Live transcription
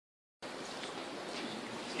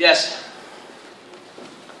Yes.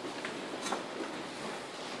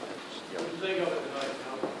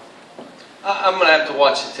 I'm going to have to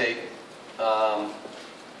watch the tape. A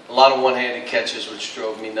lot of one-handed catches, which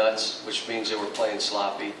drove me nuts, which means they were playing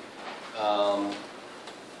sloppy.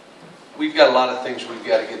 We've got a lot of things we've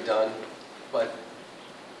got to get done, but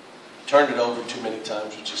turned it over too many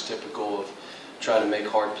times, which is typical of trying to make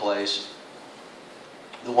hard plays.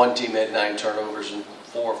 The one team had 9 turnovers and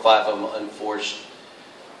 4 or 5 of them unforced.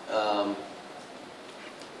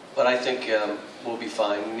 But I think we'll be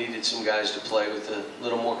fine. We needed some guys to play with a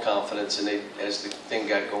little more confidence, and as the thing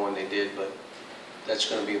got going, they did. But that's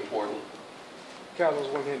going to be important. Cal, those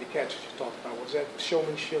one-handed catches you talked about, was that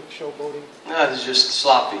showmanship, showboating? No, they're just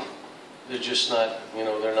sloppy. They're just not,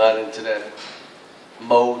 they're not into that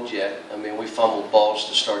mode yet. I mean, we fumbled balls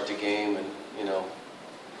to start the game, and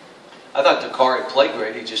I thought Calipari played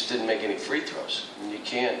great. He just didn't make any free throws. And you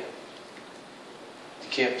can't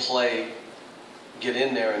play. Get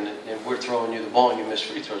in there and we're throwing you the ball and you miss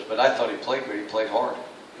free throws. But I thought he played great. He played hard.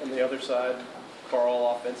 On the other side,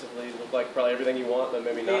 Carl offensively looked like probably everything you want, but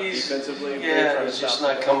maybe not defensively. Yeah, he's just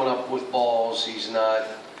not coming up with balls. He's not,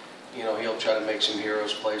 he'll try to make some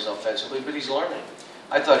heroes plays offensively, but he's learning.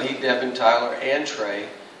 I thought he, Devin, Tyler, and Trey,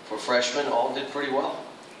 for freshmen, all did pretty well.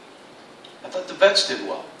 I thought the vets did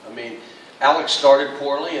well. I mean, Alex started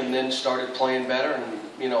poorly and then started playing better, and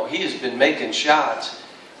he has been making shots.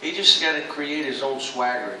 He just got to create his own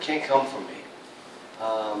swagger. It can't come from me.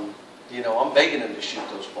 I'm begging him to shoot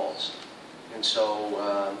those balls. And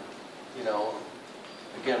so,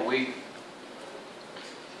 again, we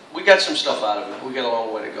got some stuff out of it. We got a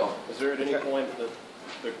long way to go. Is there at any point the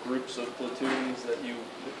groups of platoons that do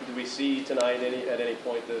we see tonight at any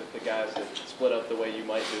point the guys that split up the way you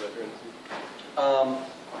might do it during the season?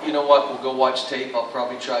 You know what? We'll go watch tape. I'll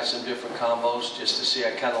probably try some different combos just to see.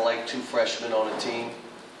 I kind of like 2 freshmen on a team.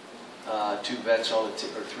 2 vets on a team,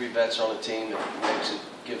 or 3 vets on a team. It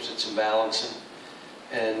gives it some balance,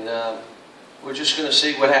 and we're just going to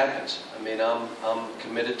see what happens. I mean, I'm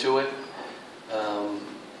committed to it.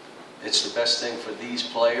 It's the best thing for these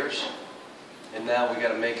players, and now we got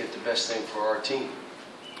to make it the best thing for our team.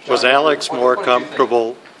 Was Alex more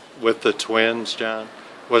comfortable with the twins, John?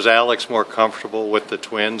 Was Alex more comfortable with the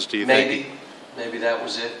twins? Do you think? Maybe that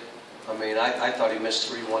was it. I mean, I thought he missed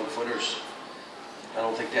 3 one-footers. I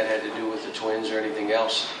don't think that had to do with the twins or anything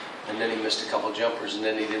else. And then he missed a couple jumpers, and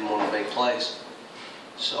then he didn't want to make plays.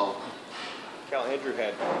 So, Cal, Andrew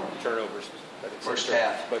had turnovers. First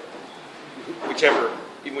half. But whichever,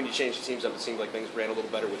 even when you changed the teams up, it seemed like things ran a little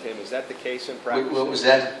better with him. Is that the case in practice? What was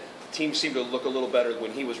that? Teams seemed to look a little better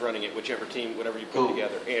when he was running it, whichever team, whatever you put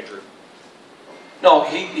together. Andrew. No,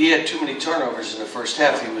 he had too many turnovers in the first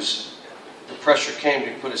half. The pressure came,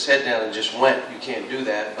 he put his head down and just went. You can't do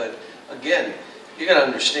that. But again, you got to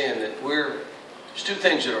understand that there's 2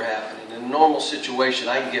 things that are happening. In a normal situation,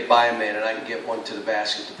 I can get by a man and I can get one to the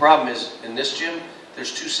basket. The problem is, in this gym,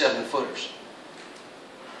 there's 2 7-footers.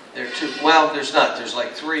 There's not. There's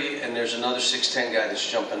like 3, and there's another 6'10" guy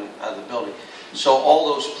that's jumping out of the building. So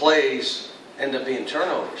all those plays end up being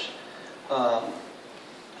turnovers.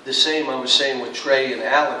 The same I was saying with Trey and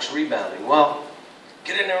Alex rebounding. Well,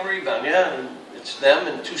 get in there and rebound. Yeah, and it's them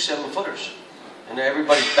and 2 7-footers. And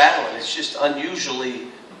everybody's battling. It's just unusually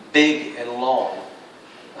big and long.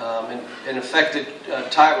 And affected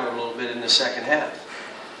Tyler a little bit in the second half.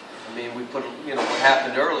 I mean, what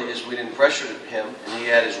happened early is we didn't pressure him, and he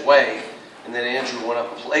had his way, and then Andrew went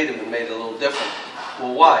up and played him and made it a little different.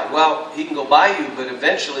 Well, why? Well, he can go by you, but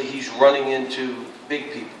eventually he's running into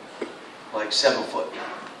big people, like 7 foot.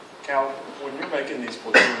 Cal, when you're making these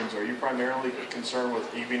platoons, are you primarily concerned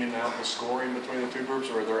with evening out the scoring between the 2 groups,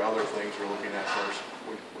 or are there other things you're looking at first?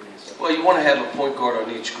 What do you say? Well, you want to have a point guard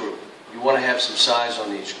on each group. You want to have some size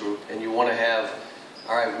on each group, and you want to have,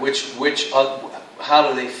 all right, how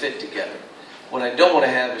do they fit together? What I don't want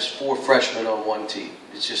to have is 4 freshmen on one team.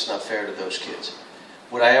 It's just not fair to those kids.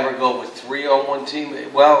 Would I ever go with 3 on one team?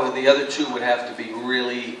 Well, the other 2 would have to be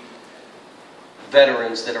really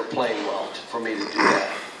veterans that are playing well for me to do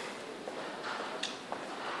that.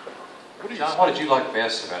 John, what did you like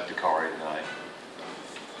best about Calipari tonight?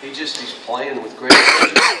 He's playing with great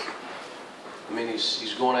energy. I mean,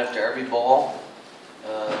 he's going after every ball.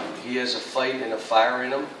 He has a fight and a fire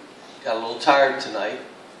in him. Got a little tired tonight.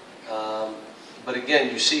 But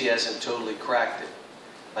again, you see he hasn't totally cracked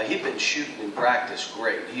it. He'd been shooting in practice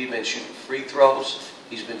great. He'd been shooting free throws.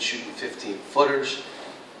 He's been shooting 15-footers.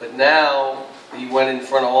 But now he went in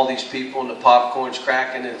front of all these people and the popcorn's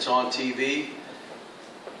cracking and it's on TV.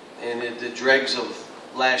 And the dregs of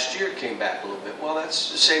last year came back a little bit. Well,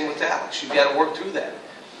 that's the same with Alex. You've got to work through that.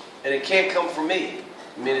 And it can't come from me.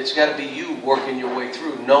 I mean, it's got to be you working your way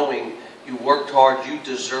through, knowing you worked hard, you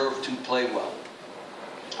deserve to play well.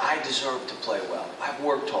 I deserve to play well. I've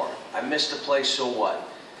worked hard. I missed a play, so what?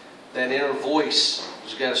 That inner voice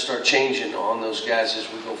has got to start changing on those guys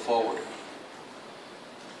as we go forward.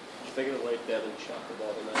 Think of the way Devin shot the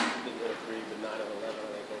ball tonight. He didn't hit a three, but 9 of 11, I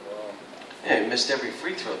think, overall. Yeah, he missed every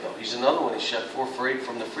free throw, though. He's another one. He shot 4 for 8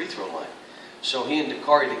 from the free throw line. So he and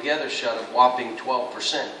Dakari together shot a whopping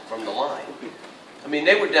 12% from the line. I mean,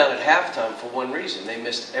 they were down at halftime for one reason. They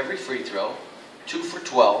missed every free throw, 2 for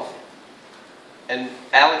 12, and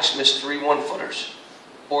Alex missed 3 one-footers.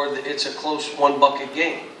 Or it's a close one-bucket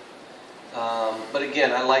game. But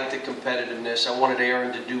again, I like the competitiveness. I wanted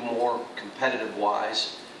Aaron to do more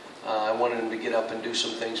competitive-wise. I wanted him to get up and do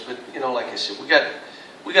some things. But, you know, like I said, we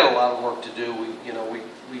got a lot of work to do.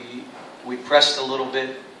 We pressed a little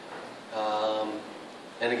bit.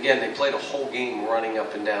 And again, they played a whole game running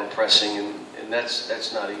up and down, pressing, and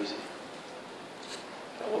that's not easy.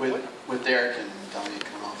 With Derek and Dominique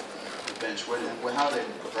coming off the bench, how are they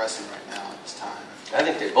progressing right now at this time? I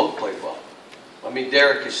think they both played well. I mean,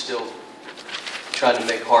 Derek is still trying to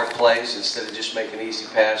make hard plays instead of just making an easy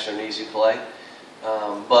pass or an easy play.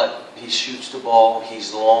 But he shoots the ball,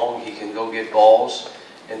 he's long, he can go get balls.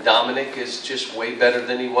 And Dominic is just way better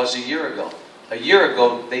than he was a year ago. A year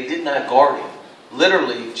ago, they did not guard him.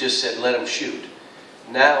 Literally just said, let him shoot.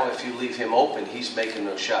 Now, if you leave him open, he's making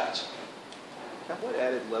those shots. Now, what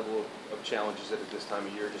added level of challenge is it at this time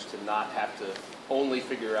of year just to not have to only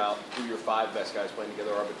figure out who your 5 best guys playing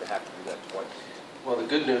together are, but to have to do that twice? Well, the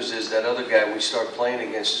good news is that other guy we start playing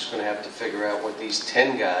against is going to have to figure out what these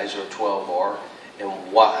 10 guys or 12 are, and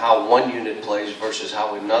how one unit plays versus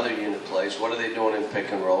how another unit plays. What are they doing in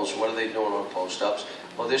pick and rolls? What are they doing on post-ups?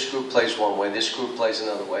 Well, this group plays one way, this group plays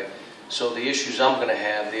another way. So the issues I'm going to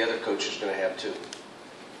have, the other coach is going to have too.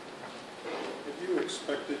 Have you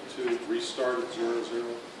expected to restart at 0-0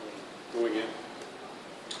 going in?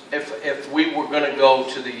 If we were going to go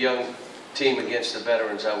to the young team against the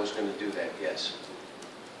veterans, I was going to do that, yes.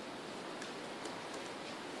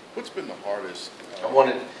 What's been the hardest? I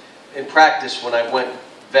wanted, in practice, when I went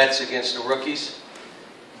vets against the rookies,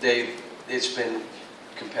 it's been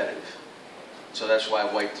competitive. So that's why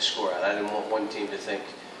I wiped the score out. I didn't want one team to think,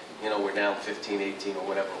 you know, we're down 15, 18, or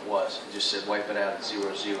whatever it was. I just said, wipe it out at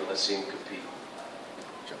 0-0. Let's see them compete.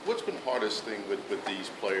 What's been the hardest thing with these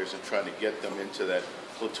players and trying to get them into that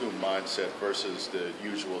platoon mindset versus the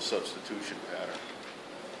usual substitution pattern?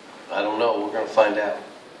 I don't know. We're going to find out.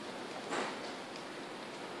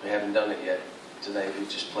 We haven't done it yet. Tonight we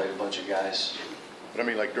just played a bunch of guys. But I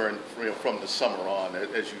mean, like during, you know, from the summer on,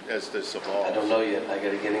 as this evolves. I don't know yet. I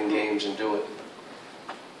got to get in games and do it.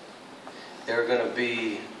 There are going to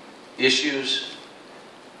be issues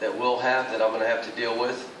that we'll have that I'm going to have to deal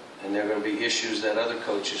with, and there are going to be issues that other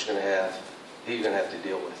coaches are going to have. He's going to have to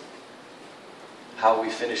deal with. How we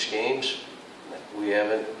finish games, we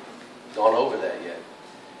haven't gone over that yet.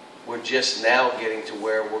 We're just now getting to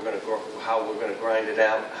where we're going to go, how we're going to grind it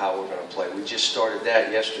out, how we're going to play. We just started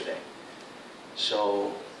that yesterday.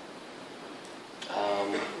 So,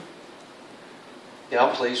 yeah,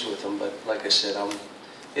 I'm pleased with them, but like I said,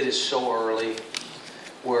 it is so early.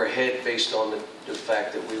 We're ahead based on the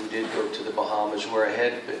fact that we did go to the Bahamas. We're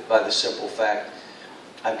ahead by the simple fact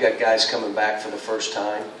I've got guys coming back for the first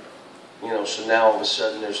time. You know, so now all of a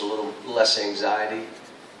sudden there's a little less anxiety,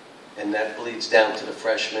 and that bleeds down to the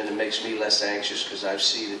freshmen and makes me less anxious because I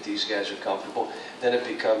see that these guys are comfortable. Then it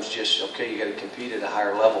becomes just, okay, you got to compete at a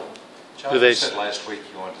higher level. John, you said last week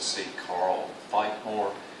you wanted to see Carl fight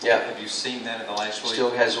more. Yeah. Have you seen that in the last week?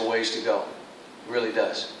 Still has a ways to go. Really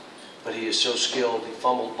does. But he is so skilled. He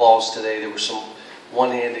fumbled balls today. There were some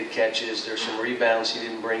one-handed catches. There's some rebounds he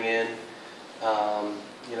didn't bring in.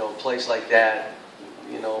 You know, plays like that.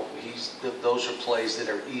 You know, those are plays that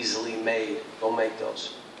are easily made. Go make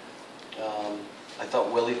those. I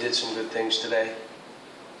thought Willie did some good things today.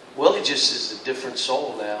 Willie just is a different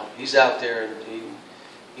soul now. He's out there, and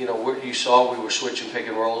you know, you saw we were switching pick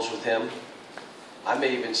and rolls with him. I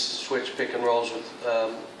may even switch pick and rolls with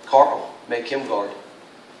Carl, make him guard,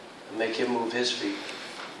 and make him move his feet.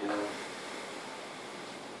 You know.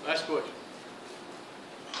 Last question.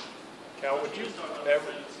 Cal, would you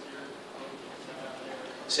ever?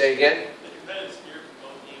 Say again?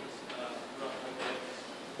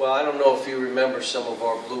 Well, I don't know if you remember some of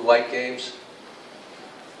our blue-white games.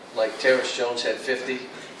 Like Terrace Jones had 50.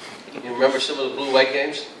 You remember some of the blue-white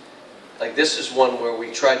games? Like this is one where we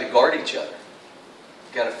tried to guard each other.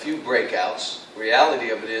 Got a few breakouts. Reality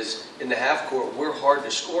of it is, in the half court, we're hard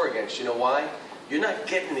to score against. You know why? You're not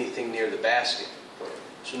getting anything near the basket.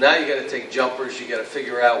 So now you got to take jumpers, you got to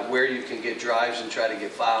figure out where you can get drives and try to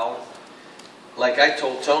get fouled. Like I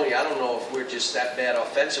told Tony, I don't know if we're just that bad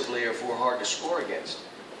offensively or if we're hard to score against.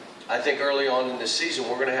 I think early on in this season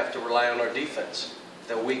we're going to have to rely on our defense,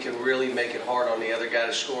 that we can really make it hard on the other guy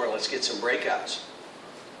to score, and let's get some breakouts.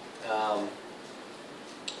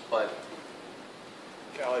 But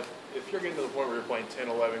Cal, if you're getting to the point where you're playing 10,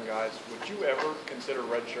 11 guys, would you ever consider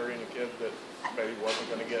redshirting a kid that maybe wasn't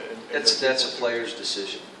going to get in? that's a player's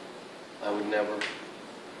decision. I would never.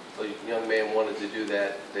 If a young man wanted to do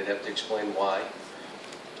that, they'd have to explain why,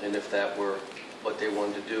 and if that were what they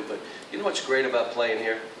wanted to do. But you know what's great about playing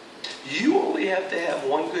here? You only have to have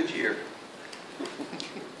one good year.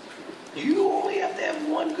 You only have to have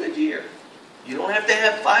one good year. You don't have to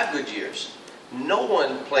have 5 good years. No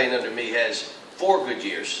one playing under me has 4 good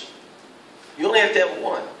years. You only have to have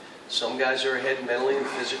 1. Some guys are ahead mentally and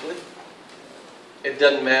physically. It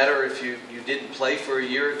doesn't matter if you didn't play for a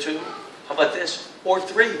year or 2. How about this? Or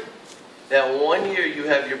 3. Now 1 year you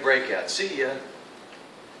have your breakout. See ya.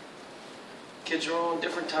 Kids are all on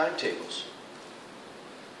different timetables.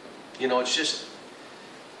 You know, it's just,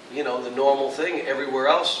 you know, the normal thing everywhere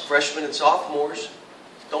else. Freshmen and sophomores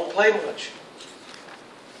don't play much.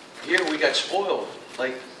 Here we got spoiled.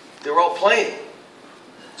 Like, they're all playing.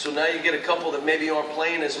 So now you get a couple that maybe aren't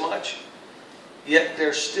playing as much, yet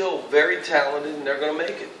they're still very talented and they're going to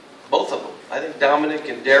make it. Both of them. I think Dominic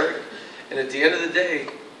and Derek. And at the end of the day,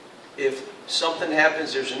 if something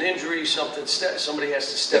happens, there's an injury, somebody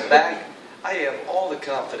has to step back, I have all the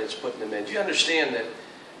confidence putting them in. Do you understand that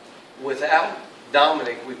without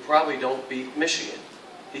Dominic, we probably don't beat Michigan?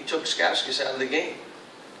 He took Skauskas out of the game.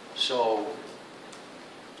 So,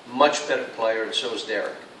 much better player, and so is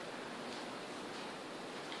Derek.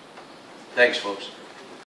 Thanks, folks.